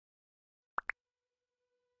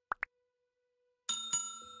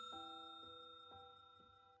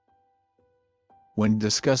when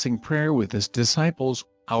discussing prayer with his disciples,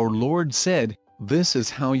 our Lord said, "This is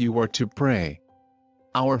how you are to pray.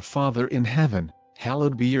 Our Father in heaven,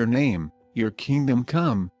 hallowed be your name, your kingdom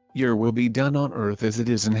come, your will be done on earth as it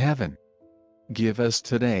is in heaven. Give us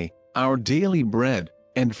today our daily bread,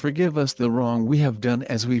 and forgive us the wrong we have done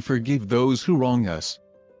as we forgive those who wrong us.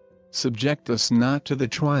 Subject us not to the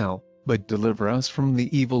trial, but deliver us from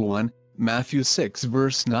the evil one." Matthew 6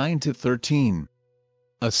 verse 9-13.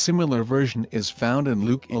 A similar version is found in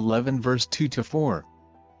Luke 11 verse 2-4.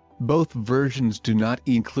 Both versions do not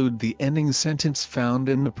include the ending sentence found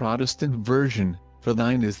in the Protestant version, "For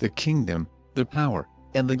thine is the kingdom, the power,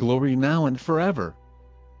 and the glory now and forever."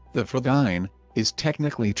 The "for thine" is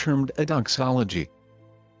technically termed a doxology.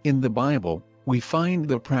 In the Bible, we find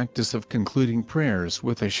the practice of concluding prayers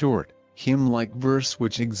with a short, hymn-like verse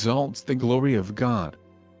which exalts the glory of God.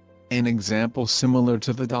 An example similar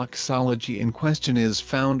to the doxology in question is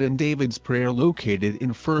found in David's prayer located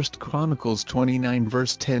in 1 Chronicles 29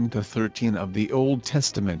 verse 10-13 of the Old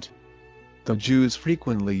Testament. The Jews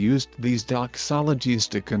frequently used these doxologies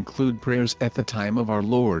to conclude prayers at the time of our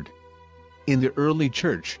Lord. In the early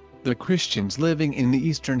church, the Christians living in the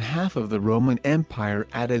eastern half of the Roman Empire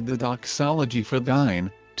added the doxology "for thine"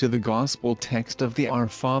 to the gospel text of the Our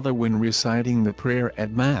Father when reciting the prayer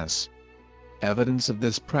at Mass. Evidence of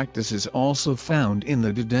this practice is also found in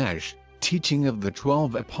the Didache, teaching of the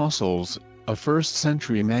 12 Apostles, a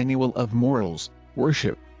first-century manual of morals,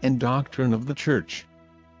 worship, and doctrine of the Church.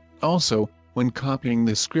 Also, when copying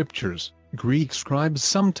the Scriptures, Greek scribes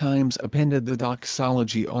sometimes appended the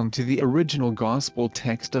doxology onto the original gospel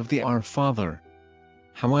text of the Our Father.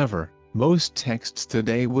 However, most texts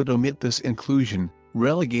today would omit this inclusion,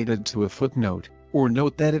 relegated to a footnote, or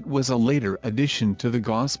note that it was a later addition to the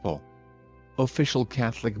gospel. Official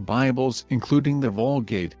Catholic Bibles including the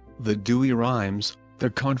Vulgate, the Douay-Rheims, the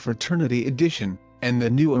Confraternity Edition, and the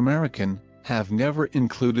New American, have never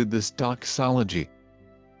included this doxology.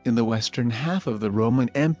 In the western half of the Roman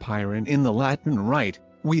Empire and in the Latin Rite,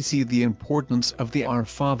 we see the importance of the Our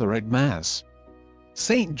Father at Mass.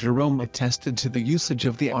 Saint Jerome attested to the usage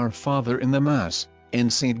of the Our Father in the Mass,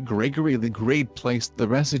 and Saint Gregory the Great placed the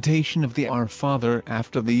recitation of the Our Father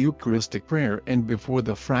after the Eucharistic prayer and before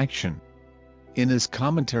the fraction. In his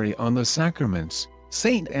commentary on the sacraments,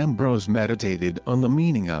 Saint Ambrose meditated on the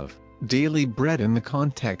meaning of daily bread in the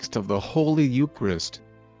context of the Holy Eucharist.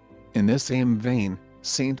 In this same vein,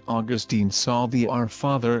 Saint Augustine saw the Our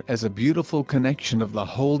Father as a beautiful connection of the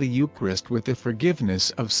Holy Eucharist with the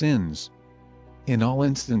forgiveness of sins. In all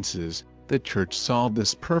instances, the Church saw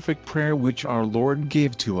this perfect prayer which our Lord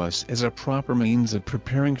gave to us as a proper means of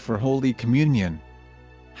preparing for Holy Communion.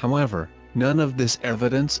 However, none of this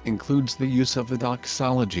evidence includes the use of the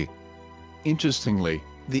doxology. Interestingly,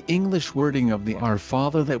 the English wording of the Our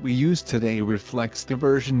Father that we use today reflects the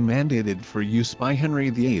version mandated for use by Henry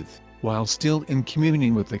VIII, while still in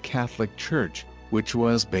communion with the Catholic Church, which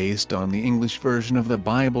was based on the English version of the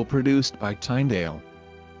Bible produced by Tyndale.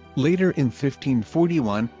 Later in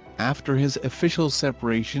 1541, after his official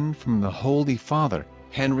separation from the Holy Father,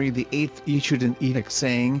 Henry VIII issued an edict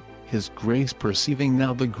saying, "His Grace perceiving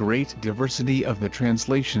now the great diversity of the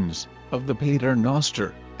translations, of the Pater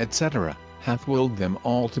Noster, etc., hath willed them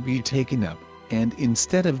all to be taken up, and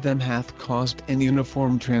instead of them hath caused an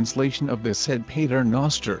uniform translation of the said Pater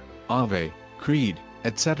Noster, Ave, Creed,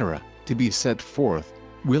 etc., to be set forth,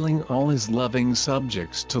 willing all his loving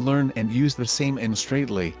subjects to learn and use the same and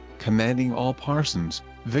straightly, commanding all parsons,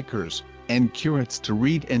 vicars, and curates to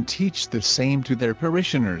read and teach the same to their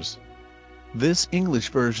parishioners." This English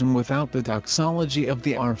version without the doxology of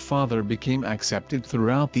the Our Father became accepted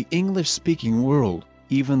throughout the English-speaking world,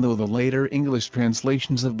 even though the later English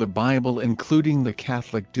translations of the Bible including the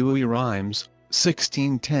Catholic Douay-Rheims,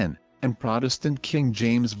 1610, and Protestant King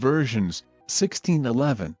James versions,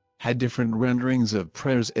 1611, had different renderings of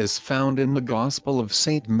prayers as found in the Gospel of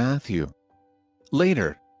St. Matthew.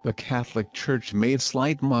 Later, the Catholic Church made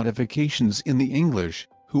slight modifications in the English,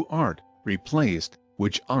 who art, replaced,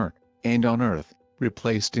 which art, and on earth,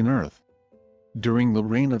 replaced in earth. During the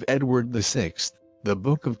reign of Edward VI, the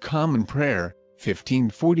Book of Common Prayer,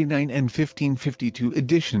 1549 and 1552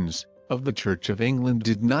 editions, of the Church of England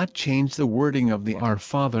did not change the wording of the Our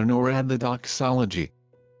Father nor add the doxology.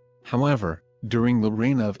 However, during the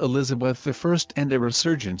reign of Elizabeth I and a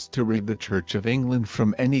resurgence to rid the Church of England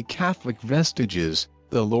from any Catholic vestiges,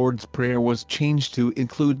 the Lord's Prayer was changed to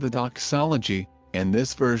include the doxology, and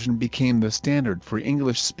this version became the standard for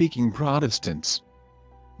English-speaking Protestants.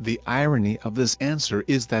 The irony of this answer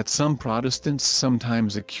is that some Protestants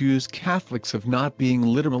sometimes accuse Catholics of not being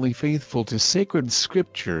literally faithful to sacred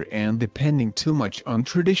scripture and depending too much on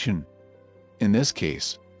tradition. In this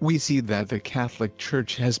case, we see that the Catholic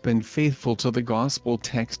Church has been faithful to the gospel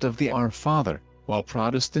text of the Our Father, while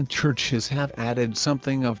Protestant churches have added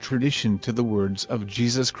something of tradition to the words of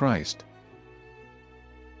Jesus Christ.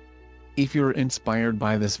 If you're inspired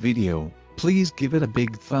by this video, please give it a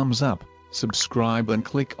big thumbs up, subscribe and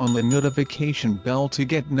click on the notification bell to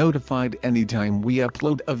get notified anytime we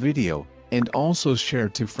upload a video, and also share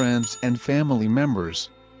to friends and family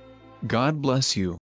members. God bless you.